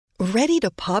Ready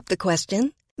to pop the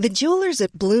question? The jewelers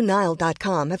at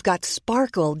BlueNile.com have got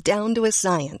sparkle down to a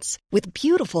science with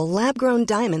beautiful lab-grown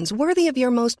diamonds worthy of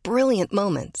your most brilliant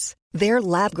moments. Their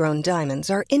lab-grown diamonds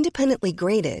are independently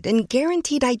graded and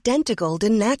guaranteed identical to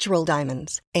natural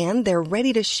diamonds, and they're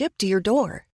ready to ship to your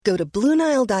door. Go to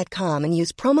BlueNile.com and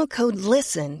use promo code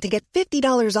LISTEN to get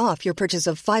 $50 off your purchase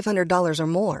of $500 or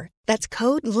more. That's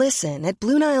code LISTEN at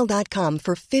BlueNile.com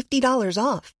for $50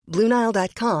 off.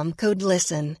 BlueNile.com, code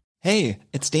LISTEN. Hey,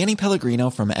 it's Danny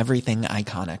Pellegrino from Everything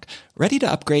Iconic. Ready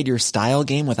to upgrade your style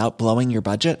game without blowing your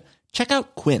budget? Check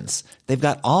out Quince. They've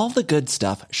got all the good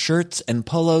stuff, shirts and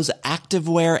polos,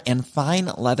 activewear, and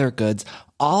fine leather goods,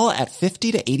 all at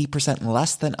 50 to 80%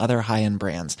 less than other high-end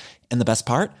brands. And the best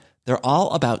part? They're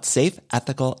all about safe,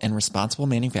 ethical, and responsible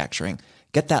manufacturing.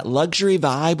 Get that luxury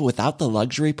vibe without the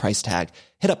luxury price tag.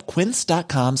 Hit up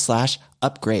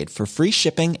quince.com/upgrade for free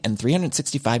shipping and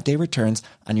 365-day returns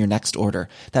on your next order.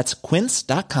 That's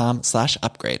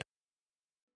quince.com/upgrade.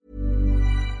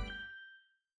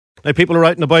 Now, people are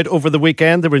out and about over the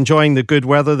weekend. They were enjoying the good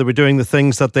weather. They were doing the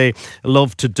things that they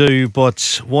love to do.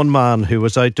 But one man who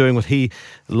was out doing what he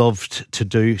loved to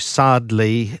do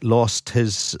sadly lost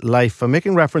his life. I'm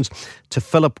making reference to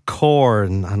Philip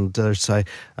Corn, and there's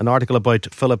an article about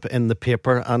Philip in the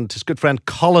paper, and his good friend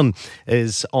Colin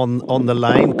is on the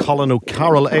line. Colin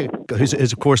O'Carroll,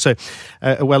 who's of course a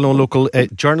well-known local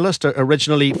journalist,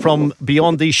 originally from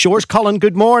beyond these shores. Colin,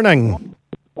 good morning.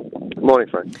 Good morning,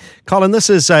 Frank. Colin, this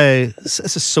is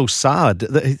so sad.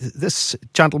 This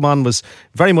gentleman was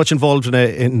very much involved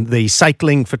in the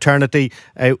cycling fraternity,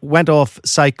 went off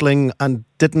cycling and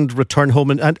didn't return home,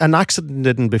 and an accident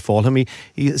didn't befall him.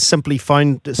 He simply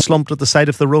found slumped at the side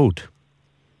of the road.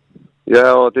 Yeah,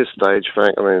 well, at this stage,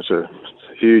 Frank, I mean, it's a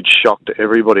huge shock to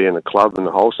everybody in the club and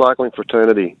the whole cycling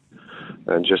fraternity,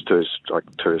 and just to his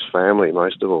family,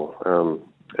 most of all.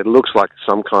 It looks like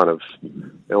some kind of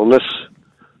illness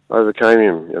overcame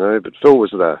him, but Phil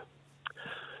was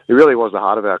he really was the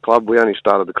heart of our club. We only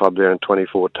started the club there in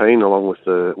 2014, along with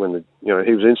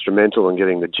he was instrumental in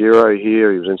getting the Giro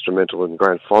here. He was instrumental in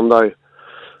Gran Fondo,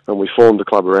 and we formed the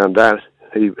club around that.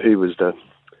 He was the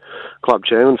club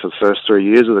chairman for the first 3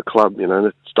 years of the club.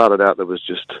 It started out there was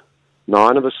just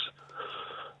 9 of us,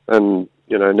 and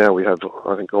now we have,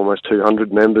 I think, almost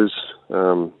 200 members.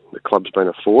 The club's been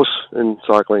a force in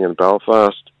cycling in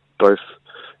Belfast, both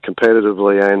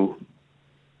competitively and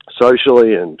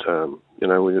socially, and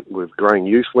we've growing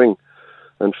youth wing,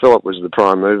 and Philip was the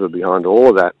prime mover behind all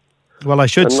of that. Well, I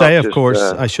should say, of course,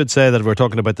 I should say that we're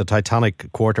talking about the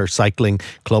Titanic Quarter Cycling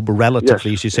Club,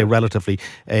 relatively, as you say, relatively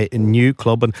a new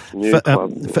club. And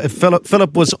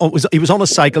Philip was on a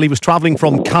cycle. He was travelling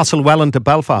from Castlewellan to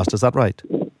Belfast. Is that right?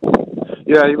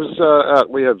 Yeah, he was.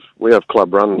 We have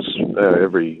club runs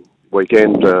every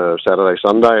weekend, Saturday,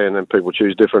 Sunday, and then people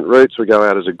choose different routes. We go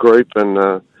out as a group,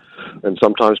 and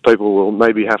sometimes people will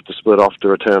maybe have to split off to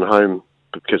return home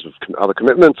because of other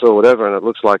commitments or whatever, and it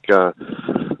looks like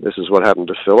this is what happened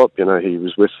to Philip. He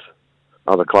was with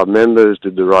other club members,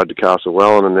 did the ride to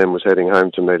Castlewellan, and then was heading home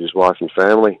to meet his wife and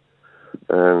family.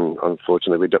 And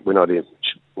unfortunately,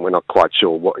 we're not quite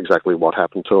sure exactly what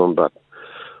happened to him, but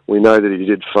we know that he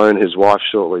did phone his wife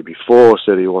shortly before,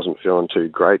 said he wasn't feeling too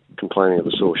great, complaining of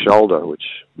a sore shoulder,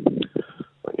 which, we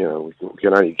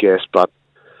can only guess. But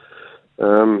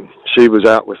she was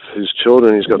out with his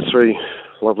children. He's got 3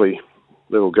 lovely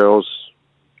little girls,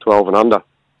 12 and under.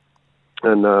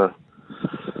 And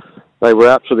they were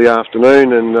out for the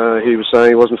afternoon, and he was saying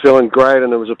he wasn't feeling great,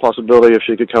 and there was a possibility if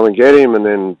she could come and get him. And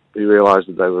then he realised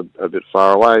that they were a bit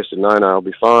far away. He said, no, I'll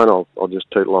be fine. I'll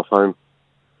just tootle off home.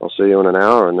 I'll see you in an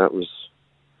hour, and that was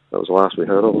the last we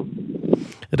heard of him.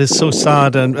 It is so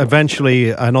sad, and eventually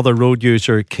another road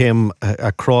user came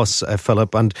across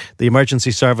Philip, and the emergency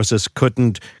services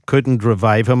couldn't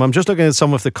revive him. I'm just looking at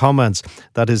some of the comments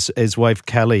that his wife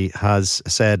Kelly has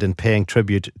said in paying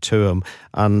tribute to him,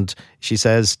 and she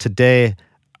says, "Today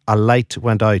a light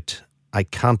went out. I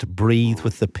can't breathe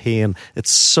with the pain." It's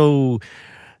so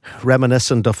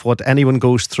reminiscent of what anyone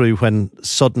goes through when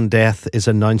sudden death is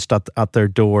announced at their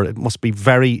door. It must be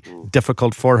very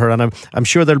difficult for her, and I'm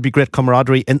sure there'll be great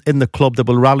camaraderie in the club that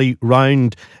will rally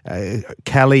round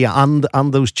Kelly and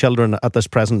those children at this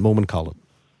present moment, Colin.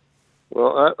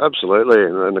 Well, absolutely,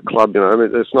 and the club,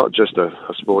 it's not just a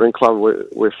sporting club.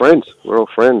 We're friends. We're all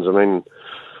friends. I mean,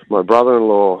 my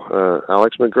brother-in-law,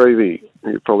 Alex McGreevy,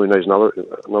 who probably knows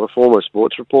another former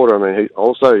sports reporter. I mean, he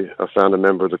also a founder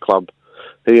member of the club.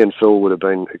 He and Phil would have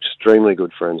been extremely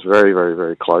good friends, very, very,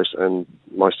 very close. And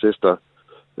my sister,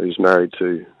 who's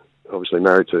obviously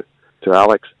married to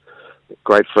Alex,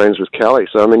 great friends with Kelly.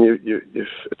 So I mean, it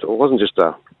wasn't just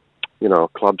a a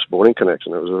club sporting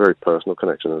connection. It was a very personal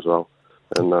connection as well.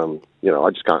 And, I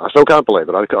still can't believe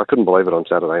it. I couldn't believe it on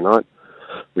Saturday night.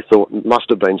 We thought it must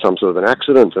have been some sort of an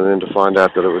accident, and then to find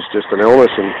out that it was just an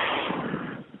illness and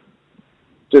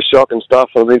just shocking stuff.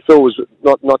 I mean, Phil was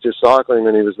not just cycling,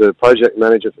 and he was the project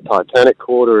manager for Titanic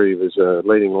Quarter. He was a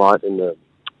leading light in the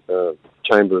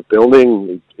Chamber of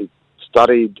Building. He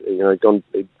studied, he'd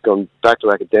gone back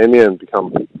to academia and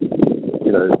become, he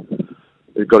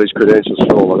got his credentials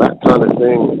for all of that kind of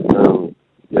thing.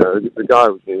 The guy,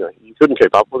 you couldn't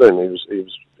keep up with him.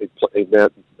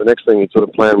 The next thing he sort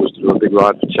of planned was to do a big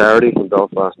ride for charity from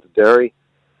Belfast to Derry,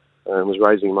 and was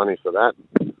raising money for that.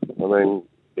 I mean,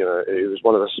 he was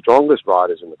one of the strongest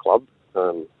riders in the club.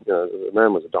 The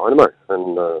man was a dynamo,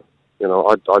 and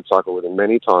I'd cycle with him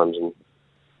many times, and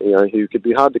he could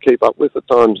be hard to keep up with at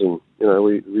times, and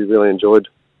we really enjoyed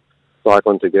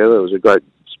cycling together. It was a great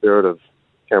spirit of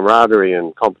camaraderie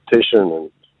and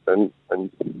competition, and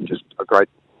just a great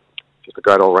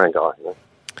all-round guy.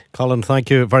 Colin, thank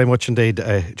you very much indeed.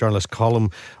 Journalist Colin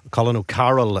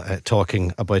O'Carroll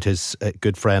talking about his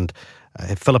good friend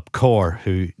Philip Core,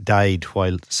 who died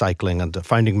while cycling, and a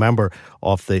founding member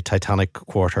of the Titanic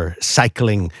Quarter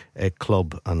Cycling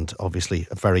Club, and obviously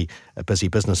a very busy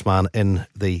businessman in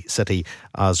the city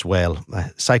as well.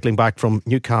 Cycling back from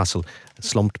Newcastle,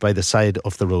 slumped by the side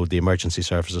of the road, the emergency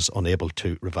services unable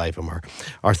to revive him.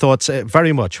 Our thoughts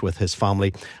very much with his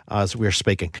family as we're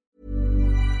speaking.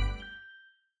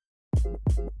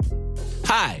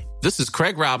 Hi, this is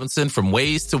Craig Robinson from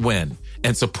Ways to Win,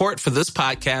 and support for this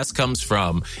podcast comes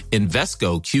from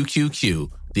Invesco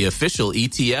QQQ, the official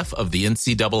ETF of the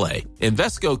NCAA.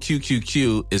 Invesco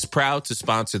QQQ is proud to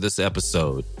sponsor this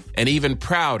episode, and even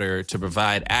prouder to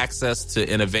provide access to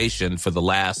innovation for the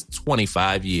last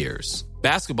 25 years.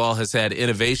 Basketball has had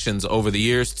innovations over the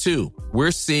years, too.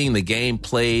 We're seeing the game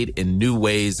played in new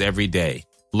ways every day.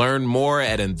 Learn more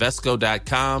at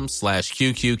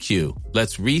Invesco.com/QQQ.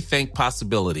 Let's rethink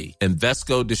possibility.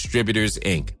 Invesco Distributors,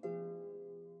 Inc.